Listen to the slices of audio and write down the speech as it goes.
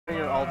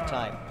all the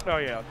time. Oh,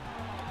 yeah.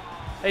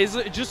 It's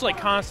just like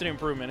constant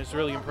improvement. It's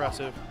really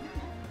impressive.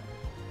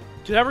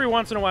 Because every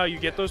once in a while you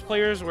get those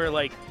players where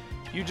like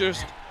you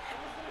just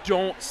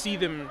don't see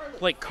them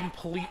like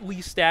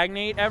completely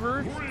stagnate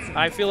ever.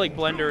 I feel like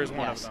Blender is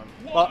one of them.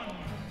 Well,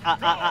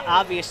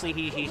 obviously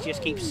he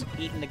just keeps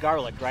eating the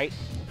garlic, right?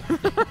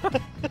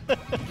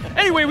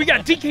 Anyway, we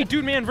got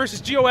Dkdudeman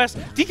versus GOS.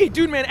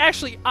 Dkdudeman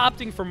actually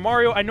opting for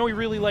Mario. I know he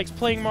really likes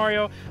playing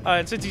Mario,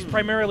 and since he's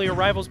primarily a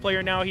Rivals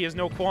player now, he has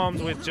no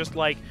qualms with just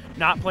like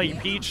not playing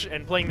Peach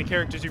and playing the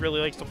characters he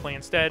really likes to play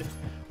instead.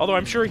 Although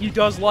I'm sure he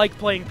does like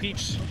playing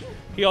Peach.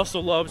 He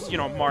also loves, you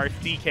know, Marth,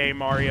 DK,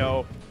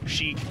 Mario,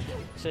 Sheik.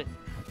 So,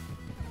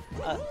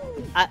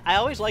 I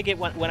always like it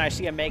when I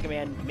see a Mega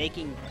Man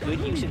making good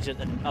usage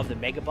of the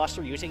Mega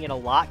Buster, using it a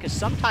lot, because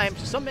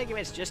sometimes some Mega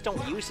Mans just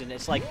don't use it, and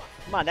it's like,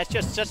 come on, that's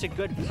just such a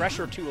good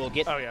pressure tool,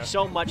 get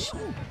so much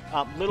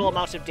little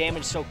amounts of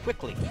damage so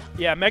quickly.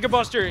 Yeah, Mega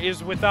Buster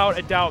is without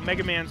a doubt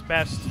Mega Man's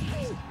best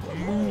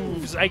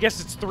moves. I guess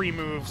it's 3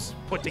 moves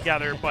put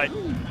together, but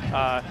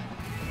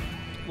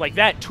like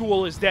that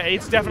tool is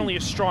it's definitely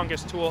his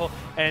strongest tool,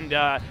 and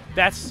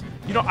that's,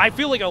 you know, I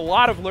feel like a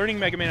lot of learning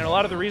Mega Man, and a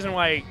lot of the reason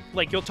why,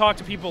 like, you'll talk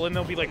to people and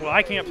they'll be like, well,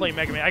 I can't play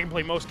Mega Man, I can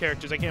play most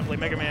characters, I can't play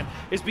Mega Man,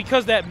 is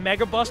because that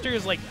Mega Buster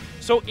is like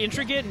so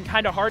intricate and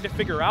kind of hard to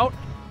figure out.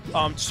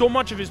 So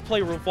much of his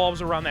play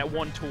revolves around that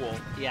one tool.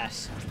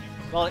 Yes.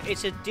 Well,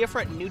 it's a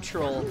different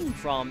neutral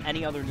from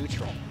any other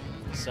neutral,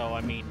 so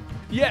I mean.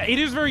 Yeah, it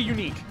is very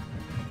unique.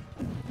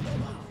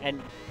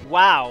 And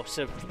wow,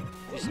 so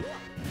just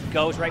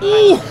goes right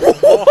behind.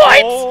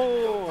 What?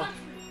 Oh.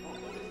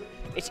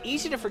 It's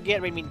easy to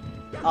forget. I mean,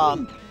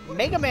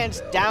 Mega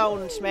Man's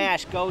down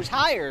smash goes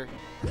higher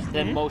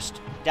than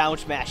most down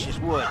smashes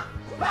would.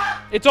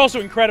 It's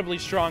also incredibly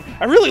strong.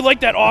 I really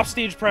like that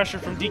offstage pressure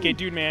from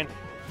Dkdudeman.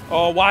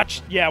 Oh,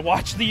 watch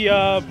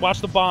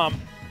the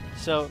bomb.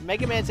 So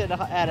Mega Man's at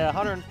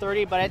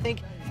 130, but I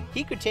think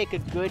he could take a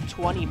good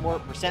 20% more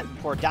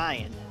before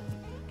dying,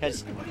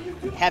 because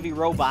heavy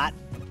robot.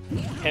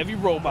 Heavy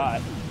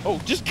robot. Oh,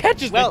 just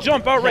catches the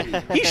jump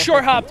outright. He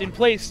short hopped in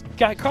place,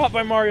 got caught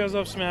by Mario's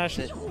up smash.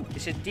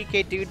 It's a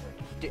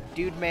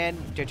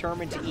Dkdudeman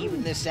determined to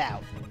even this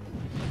out.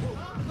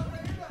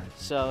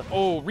 So.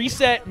 Oh,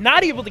 reset.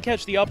 Not able to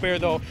catch the up air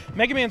though.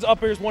 Mega Man's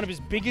up air is one of his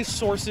biggest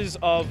sources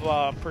of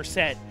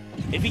percent.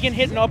 If he can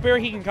hit an up air,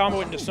 he can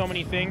combo it into so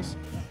many things.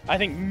 I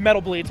think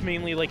Metal Blade's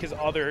mainly like his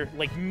other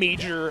like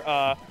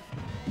major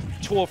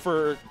tool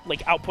for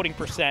like outputting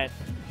percent.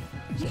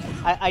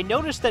 I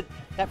noticed that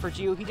for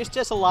Gio, he just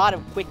does a lot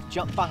of quick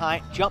jump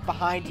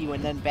behind you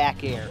and then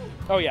back air.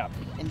 Oh yeah.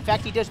 In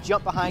fact, he does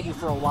jump behind you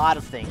for a lot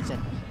of things,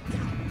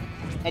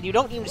 and you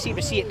don't even seem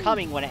to see it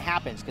coming when it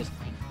happens, because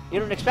you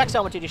don't expect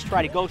someone to just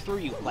try to go through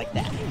you like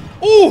that.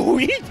 Ooh,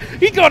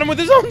 he got him with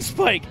his own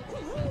spike.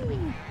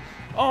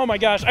 Oh my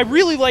gosh, I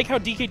really like how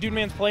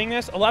Dkdudeman's playing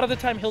this. A lot of the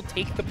time he'll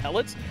take the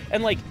pellets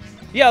and like,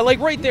 yeah, like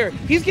right there,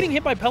 he's getting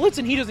hit by pellets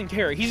and he doesn't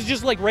care. He's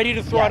just like ready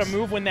to throw out a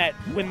move when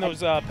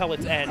those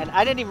pellets end. And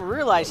I didn't even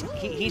realize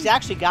he's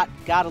actually got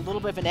a little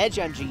bit of an edge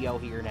on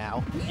Gio here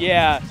now.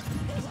 Yeah,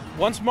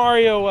 once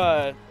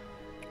Mario's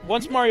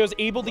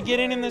able to get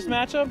in this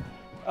matchup,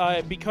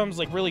 it becomes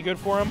like really good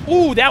for him.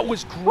 Ooh, that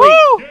was great.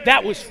 Woo!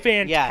 That was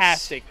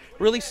fantastic. Yes.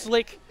 Really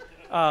slick.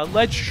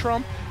 Ledge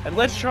trump, and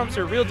ledge trumps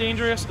are real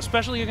dangerous,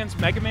 especially against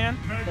Mega Man,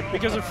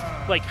 because of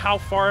like how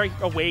far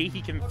away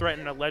he can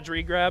threaten a ledge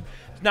regrab.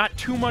 Not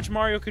too much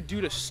Mario could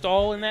do to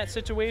stall in that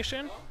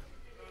situation.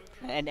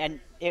 And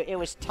it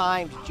was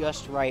timed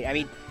just right. I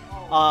mean,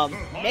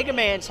 Mega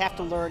Mans have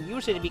to learn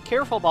usually to be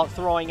careful about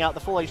throwing out the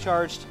fully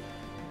charged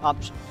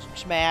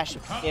smash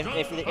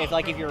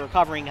if you're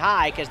recovering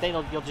high, because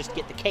then you'll just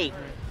get the cape.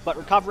 But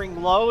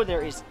recovering low,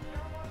 there's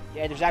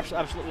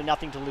absolutely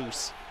nothing to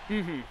lose.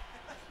 Mm-hmm.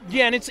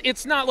 Yeah, and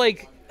it's not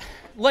like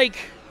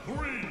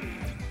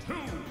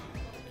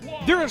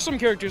there are some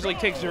characters like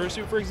take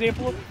Zerasu, for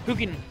example, who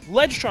can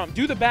ledge trump,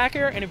 do the back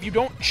air, and if you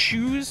don't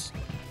choose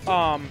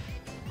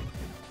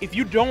if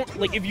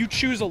you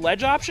choose a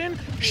ledge option,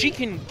 she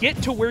can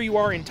get to where you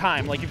are in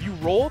time. Like if you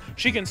roll,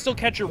 she can still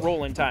catch your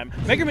roll in time.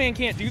 Mega Man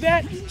can't do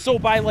that, so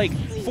by like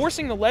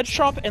forcing the ledge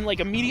trump and like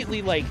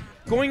immediately like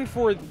going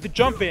for the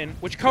jump in,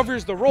 which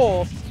covers the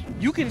roll,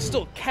 you can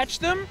still catch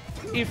them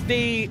if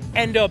they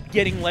end up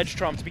getting ledge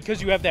trumps,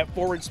 because you have that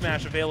forward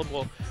smash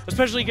available,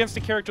 especially against a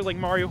character like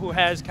Mario who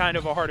has kind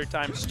of a harder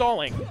time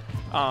stalling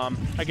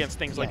against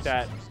things like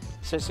that.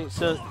 So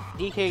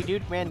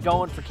Dkdudeman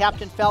going for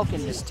Captain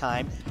Falcon this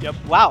time. Yep.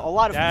 Wow, a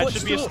lot of foot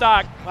should be a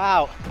stock.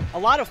 Wow, a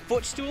lot of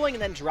foot stooling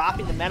and then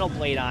dropping the Metal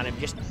Blade on him,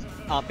 just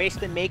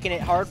basically making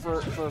it hard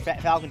for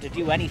Falcon to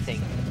do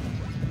anything.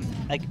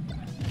 Like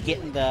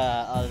getting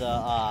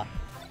the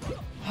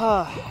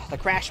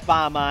crash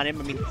bomb on him.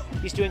 I mean,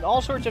 he's doing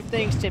all sorts of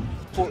things to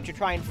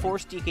try and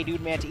force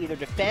Dkdudeman to either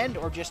defend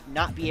or just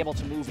not be able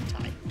to move in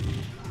time.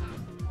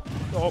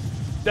 Oh,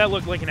 that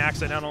looked like an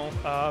accidental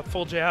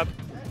full jab.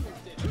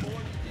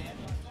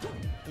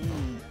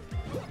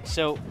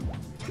 So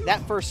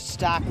that first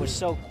stock was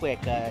so quick.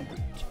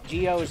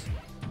 Gio's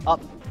up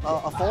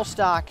a full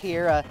stock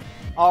here,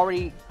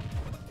 already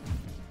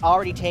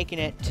taking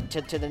it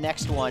to the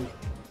next one.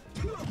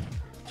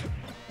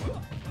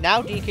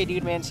 Now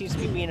Dkdudeman seems to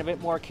be being a bit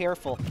more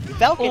careful.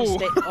 Falcon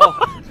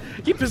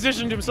He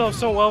positioned himself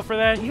so well for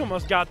that. He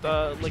almost got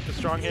the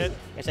strong hit.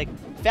 It's like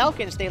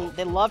Falcons, they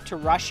love to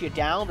rush you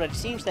down, but it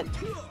seems that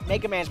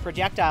Mega Man's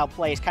projectile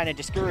play is kind of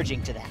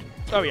discouraging to that.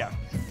 Oh yeah,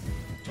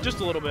 just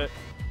a little bit.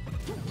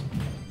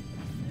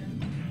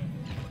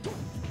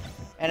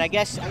 And I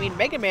guess, I mean,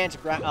 Mega Man's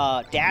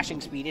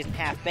dashing speed isn't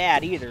half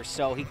bad either,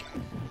 so he,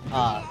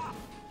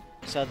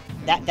 so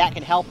that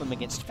can help him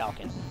against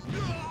Falcon.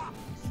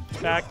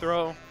 Back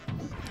throw.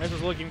 This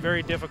is looking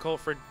very difficult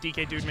for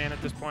Dkdudeman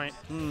at this point.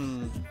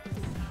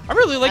 I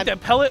really like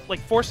that pellet, like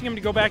forcing him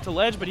to go back to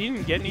ledge, but he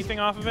didn't get anything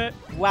off of it.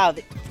 Wow,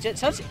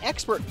 such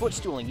expert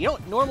footstooling. You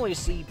don't normally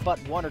see but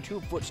 1 or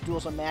 2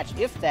 footstools a match,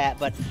 if that,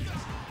 but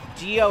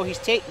Gio,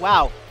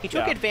 he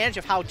took advantage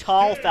of how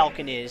tall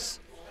Falcon is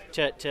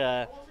so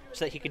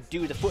that he could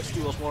do the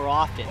footstools more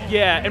often.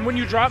 Yeah, and when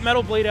you drop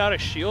Metal Blade out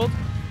of shield,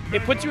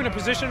 it puts you in a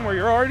position where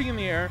you're already in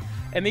the air,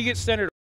 and they get centered